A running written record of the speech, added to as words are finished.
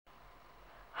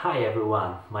Hi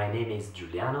everyone, my name is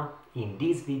Giuliano. In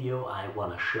this video I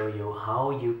want to show you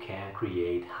how you can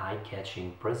create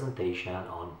eye-catching presentation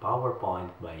on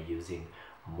PowerPoint by using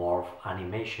Morph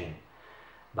Animation.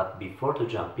 But before to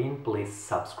jump in, please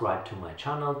subscribe to my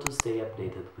channel to stay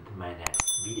updated with my next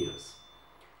videos.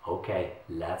 Okay,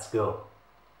 let's go!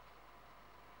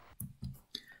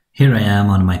 Here I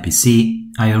am on my PC.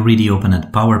 I already opened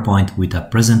PowerPoint with a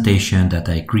presentation that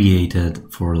I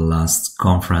created for the last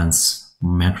conference,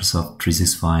 Microsoft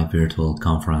 365 virtual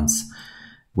conference,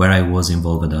 where I was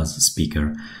involved as a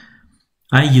speaker.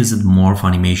 I used Morph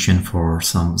Animation for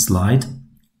some slide,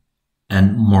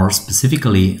 and more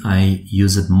specifically I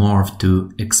used Morph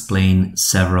to explain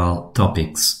several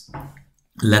topics.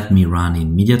 Let me run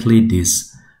immediately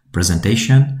this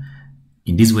presentation.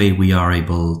 In this way we are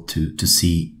able to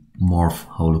see Morph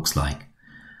how it looks like.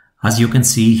 As you can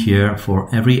see here, for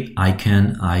every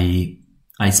icon I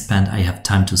have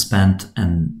time to spend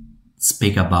and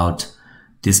speak about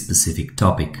this specific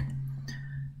topic.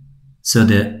 So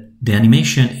the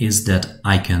animation is that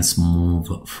icons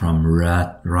move from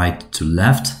right to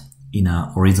left in a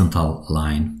horizontal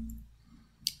line.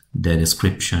 The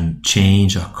description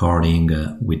change according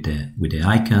with the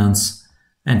icons,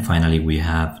 and finally we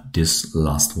have this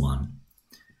last one.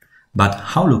 But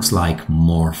how looks like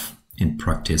Morph in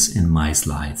practice in my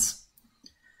slides?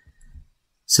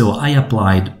 So I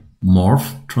applied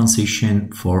Morph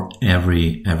transition for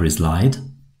every slide,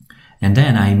 and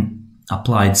then I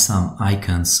applied some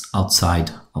icons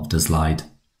outside of the slide.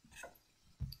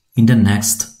 In the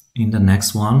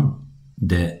next one,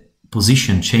 the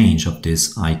position change of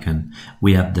this icon.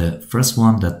 We have the first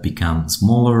one that becomes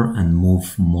smaller and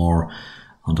move more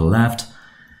on the left,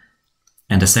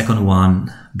 and the second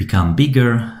one become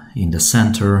bigger in the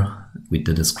center with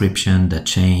the description that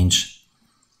change.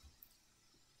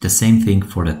 The same thing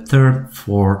for the third,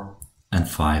 fourth, and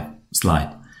fifth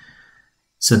slide.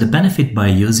 So the benefit by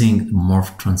using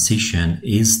Morph transition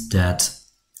is that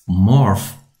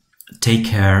Morph take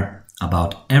care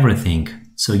about everything.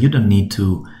 So you don't need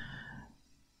to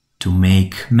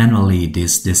make manually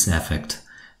this effect,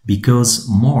 because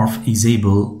Morph is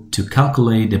able to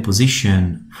calculate the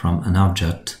position from an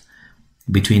object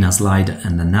between a slide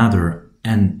and another,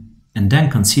 and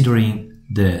then considering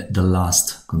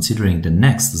considering the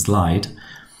next slide,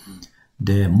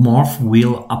 the Morph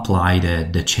will apply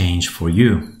the change for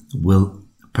you, will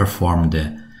perform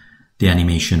the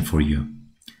animation for you.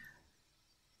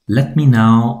 Let me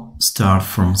now start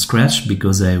from scratch,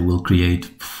 because I will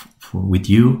create with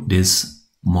you this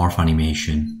Morph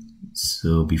animation.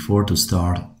 So before to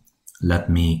start, let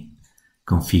me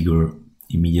configure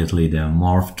immediately the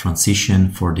Morph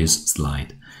transition for this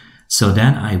slide. So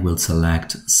then I will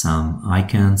select some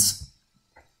icons.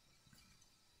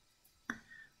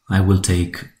 I will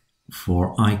take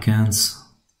 4 icons,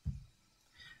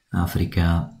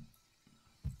 Africa,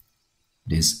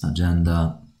 this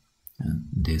agenda, and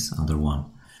this other one.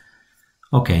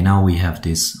 Okay, now we have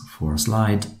this 4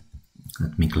 slide.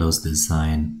 Let me close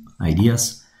design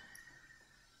ideas.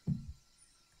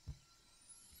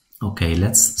 Okay,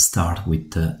 let's start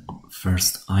with the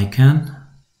first icon.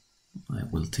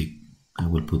 I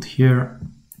will put here.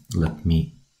 Let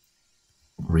me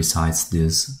resize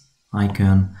this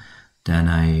icon. Then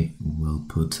I will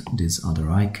put this other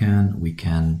icon. We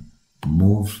can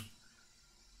move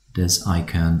this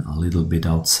icon a little bit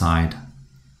outside.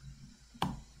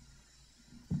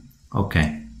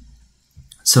 Okay.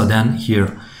 So then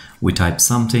here we type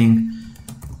something.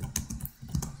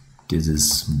 This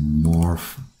is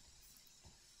Morph.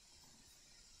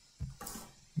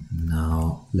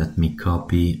 Now let me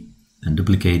copy and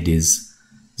duplicate this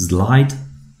slide.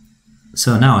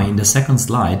 So now in the second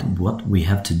slide, what we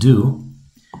have to do,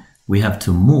 we have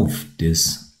to move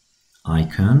this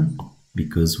icon,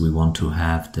 because we want to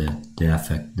have the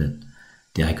effect that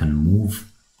the icon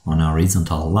move on a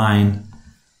horizontal line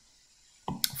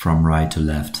from right to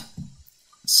left.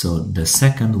 So the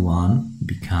second one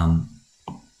become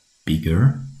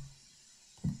bigger.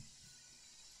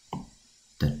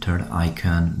 The third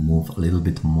icon move a little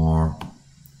bit more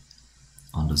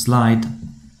on the slide.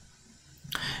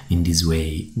 In this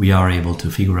way we are able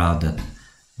to figure out that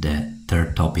the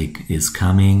third topic is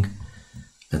coming.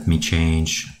 Let me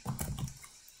change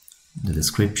the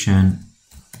description.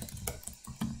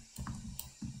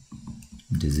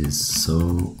 This is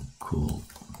so cool.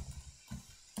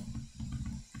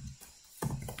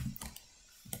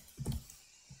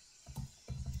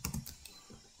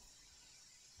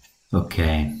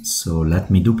 Okay, so let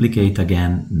me duplicate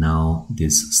again now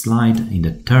this slide. In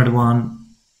the third one,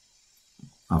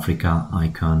 Africa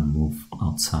icon move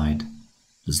outside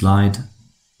the slide.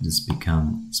 This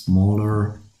becomes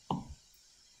smaller.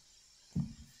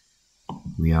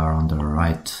 We are on the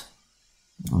right,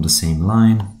 on the same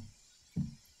line.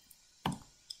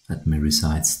 Let me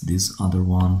resize this other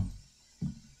one.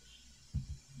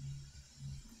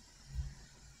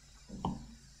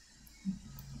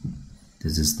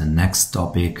 This is the next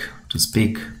topic to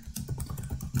speak.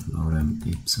 Lorem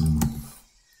ipsum.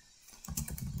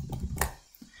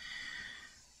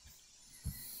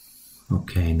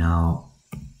 Okay, now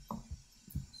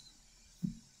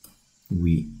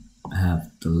we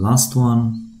have the last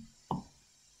one.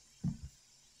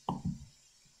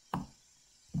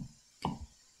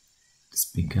 This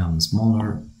becomes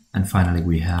smaller. And finally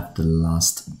we have the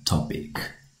last topic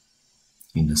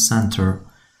in the center,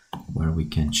 where we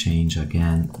can change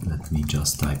again. Let me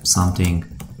just type something.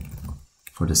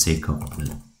 For the sake of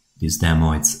this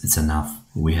demo, it's enough.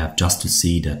 We have just to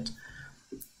see that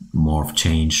Morph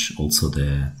change also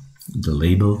the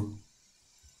label.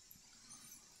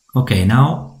 Okay,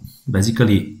 now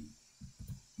basically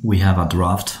we have a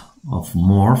draft of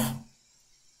Morph.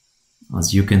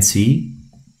 As you can see,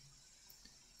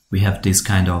 we have this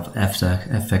kind of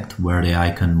effect where the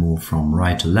icon move from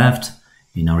right to left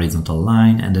in a horizontal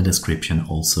line, and the description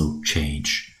also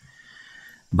change.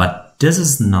 But this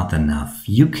is not enough.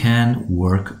 You can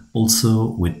work also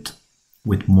with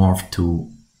Morph to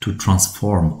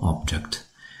transform object.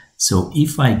 So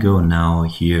if I go now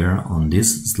here on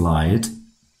this slide,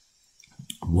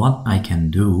 what I can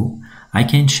do, I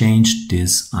can change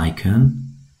this icon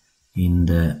in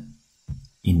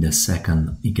the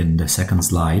second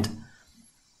slide.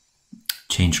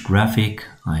 Change graphic.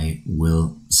 I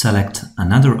will select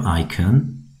another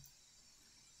icon,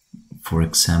 for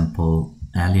example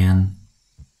alien.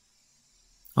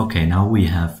 Okay, now we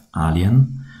have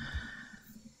alien.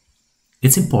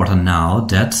 It's important now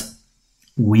that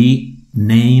we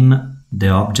name the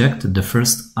object, the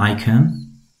first icon,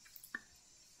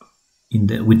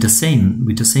 with the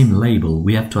same label.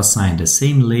 We have to assign the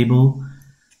same label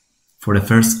for the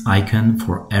first icon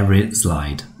for every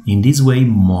slide. In this way,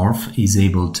 Morph is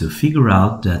able to figure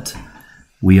out that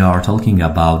we are talking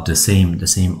about the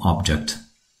same object.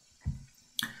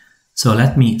 So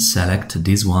let me select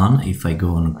this one. If I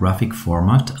go on graphic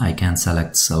format, I can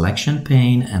select selection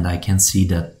pane, and I can see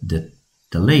that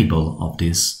the label of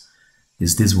this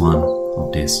is this one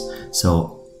of this.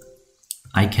 So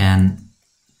I can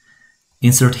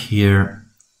insert here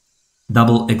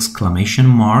double exclamation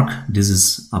mark. This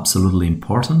is absolutely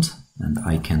important, and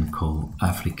I can call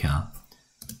Africa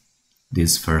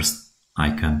this first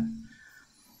icon.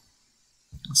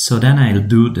 So then I'll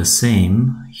do the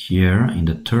same here in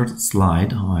the third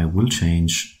slide. I will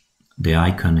change the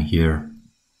icon here,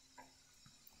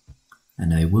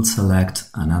 and I will select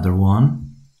another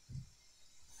one,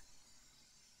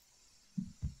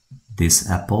 this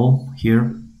apple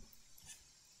here.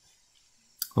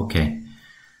 Okay,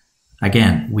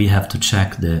 again we have to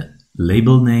check the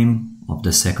label name of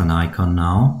the second icon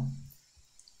now,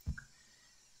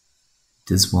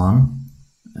 this one,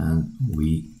 and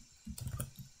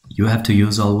you have to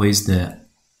use always the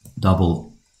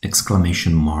double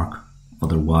exclamation mark,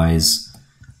 otherwise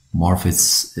Morph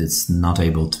is not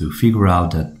able to figure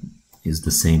out that is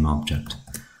the same object.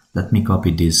 Let me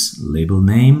copy this label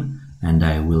name, and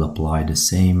I will apply the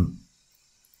same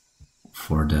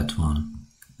for that one.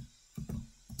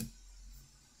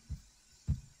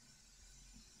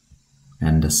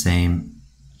 And the same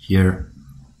here.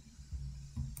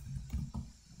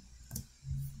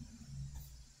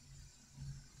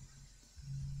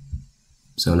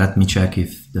 So let me check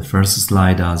if the first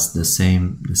slide has the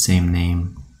same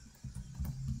name.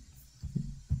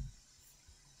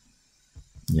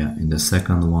 Yeah, in the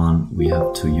second one we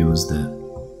have to use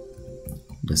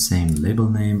the same label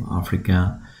name,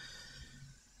 Africa,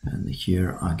 and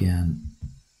here again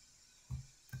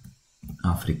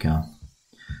Africa.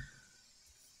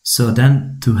 So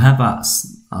then to have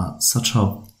such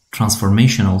a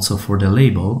transformation also for the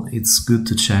label, it's good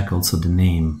to check also the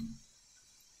name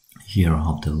here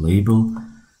of the label.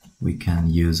 We can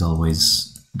use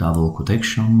always double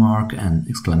quotation mark and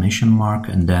exclamation mark,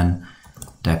 and then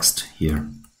text here.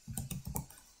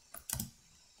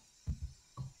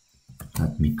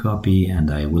 Let me copy, and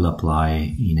I will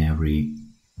apply in every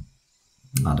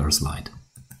other slide.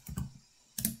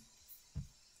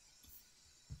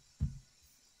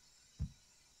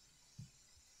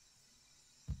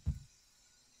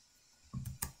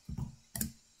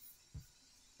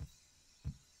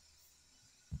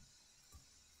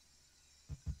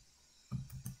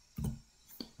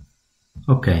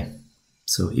 Okay,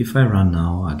 so if I run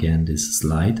now again this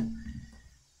slide,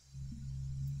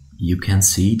 you can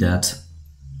see that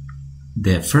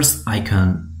the first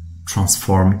icon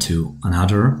transformed to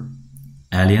another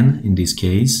alien in this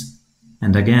case,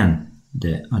 and again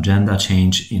the agenda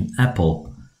change in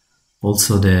Apple.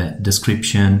 Also the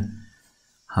description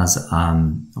has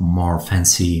a more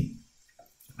fancy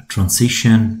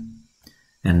transition,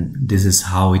 and this is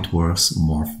how it works.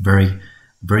 More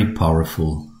very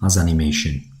powerful as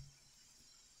animation.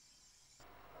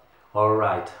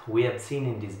 Alright, we have seen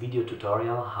in this video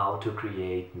tutorial how to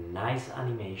create nice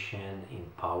animation in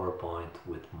PowerPoint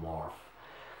with Morph.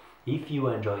 If you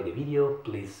enjoyed the video,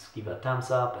 please give a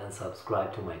thumbs up and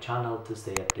subscribe to my channel to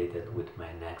stay updated with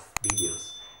my next videos.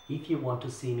 If you want to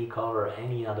see me cover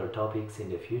any other topics in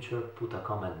the future, put a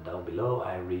comment down below,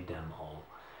 I read them all.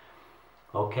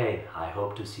 Okay, I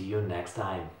hope to see you next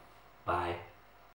time. Bye.